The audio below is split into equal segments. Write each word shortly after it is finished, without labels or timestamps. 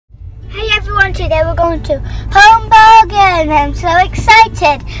and today we're going to Home Bargain. I'm so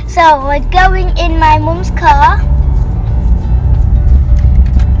excited. So we're going in my mum's car.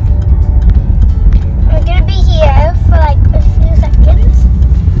 We're going to be here for like a few seconds.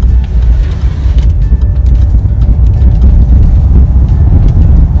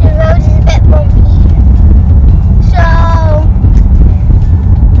 The road is a bit bumpy. So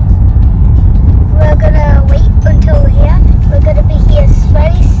we're going to wait until we're here. We're going to be here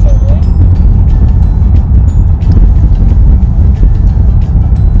very soon.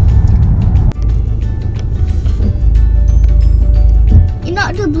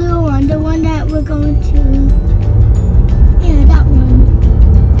 Not the blue one, the one that we're going to, yeah, that one,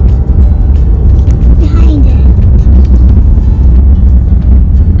 behind it.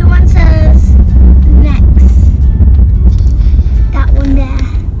 The one says next, that one there.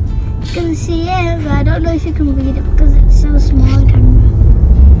 You can see it, but I don't know if you can read it because it's so small on camera.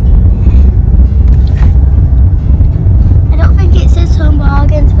 I don't think it says Home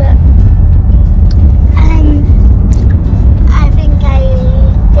Bargains, but I think I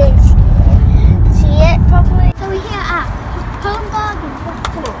did see it properly. So we're here at Home Bargains. Let's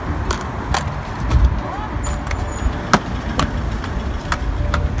go.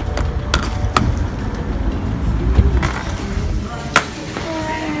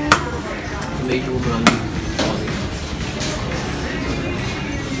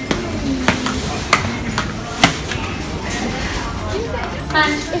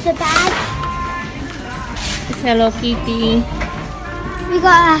 It's a bag. It's Hello Kitty. We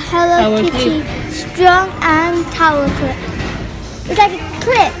got a Hello Towel Kitty clip. strong and towel clip. It's like a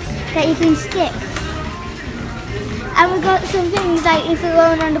clip that you can stick. And we got some things like if you're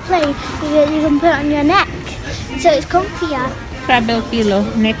going on the plane, you can put it on your neck. So it's comfier. Travel pillow,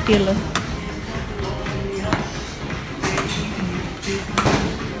 neck pillow.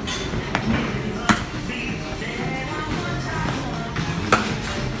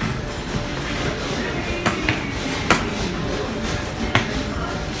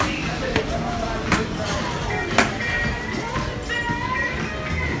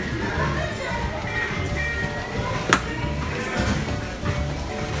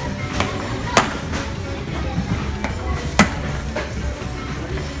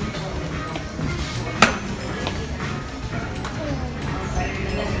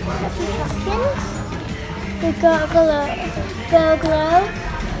 We got a glow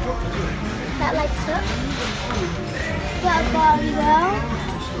that lights up. We got a Barbie girl.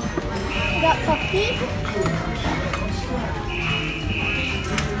 We got Poppy.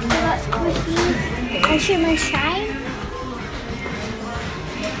 We got Squishies and Shimmer and Shine.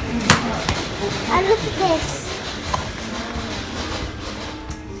 And look at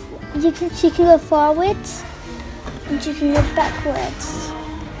this. She can go forwards and she can go backwards.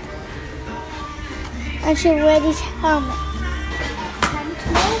 And she'll wear this helmet.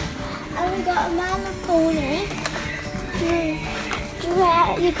 And we got a Man and Pony.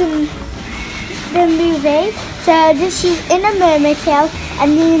 Where you can then move it. So this is in a mermaid tail,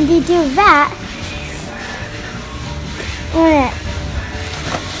 and then they do that on it.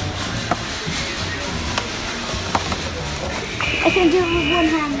 I can do it with one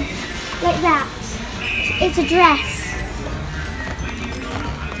hand, like that. It's a dress.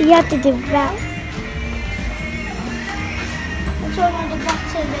 So you have to do that. One on the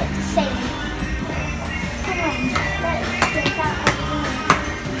bottom, it's the same. Come on, let's get that on.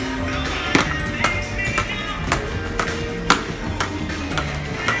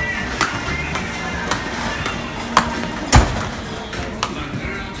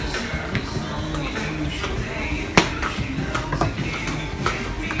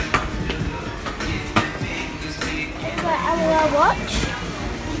 We've got our watch,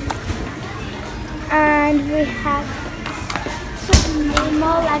 and we have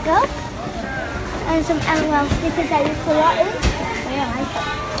more Lego and some LOL stickers that you put out in.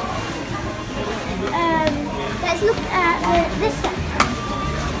 Let's look at this set.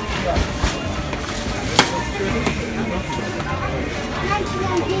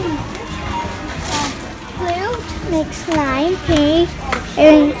 Blue makes line, pink,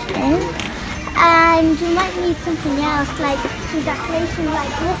 and you might need something else like some decorations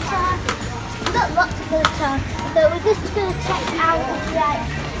like glitter. Not lots of glitter, but we're just going to check out if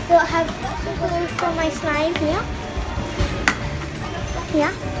they'll have glue for my slime here.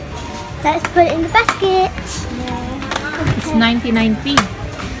 Yeah. Let's put it in the basket. Yeah. It's 99p.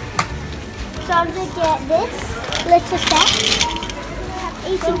 So I'm going to get this glitter set. We have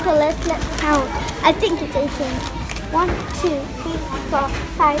 18 colours. Let's count. I think it's 18. 1, 2, 3, 4,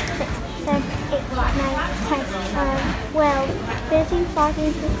 5, 6. 7, 8, 9, 10, 12, 13,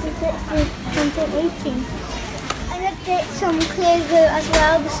 14, 15, 16, 17, 18. I'm going to get some clear glue as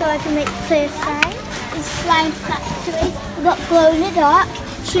well so I can make clear slime. It's Slime Factory. We've got glow in the dark,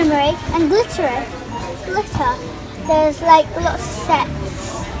 shimmery and glitter. There's like lots of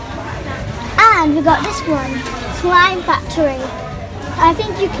sets. And we got this one, Slime Factory. I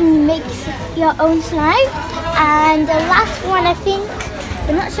think you can make your own slime. And the last one, I think,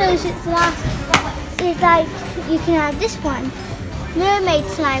 I'm not sure if it's the last, is like you can have this one, mermaid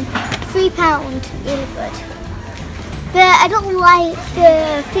slime, £3, really good. But I don't like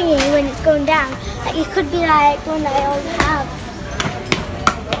the thingy when it's going down. Like it could be like one that I already have.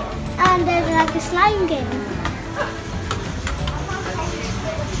 And there's like a slime game.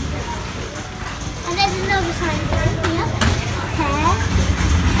 And there's another slime game here.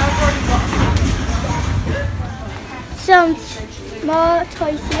 Some more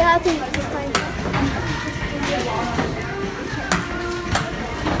toys here. I think it's slime.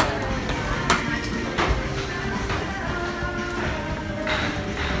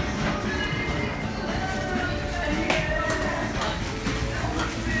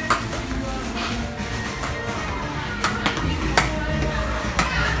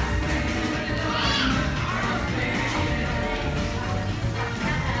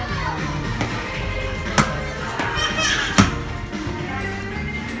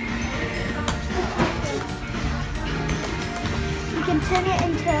 You can turn it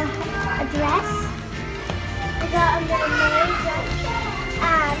into a dress. We got a little nose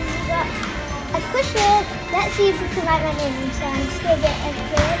and we got a cushion. Let's see if we can write my name. So I'm just going to get a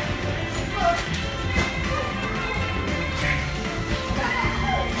kid.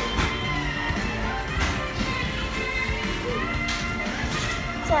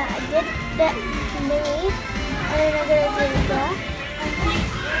 So I did that me and then I'm going to do that.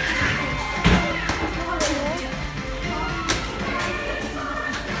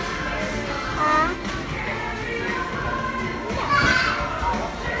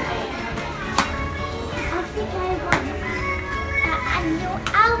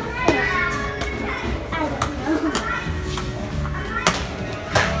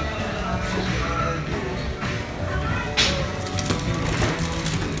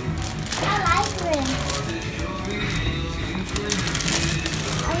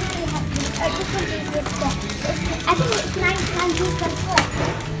 I think it's 9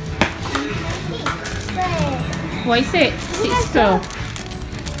 What is it? Steel.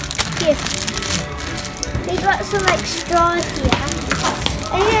 Yes. They got some like straws here.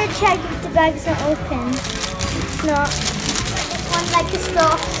 I'm gonna check if the bags are open. It's not. One like a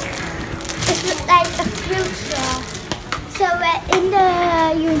straw. It's like a fruit straw. So we're in the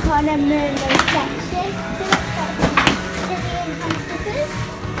unicorn and mermaid section.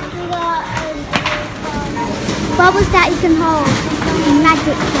 We got bubbles that you can hold in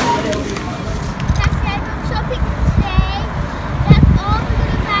magic.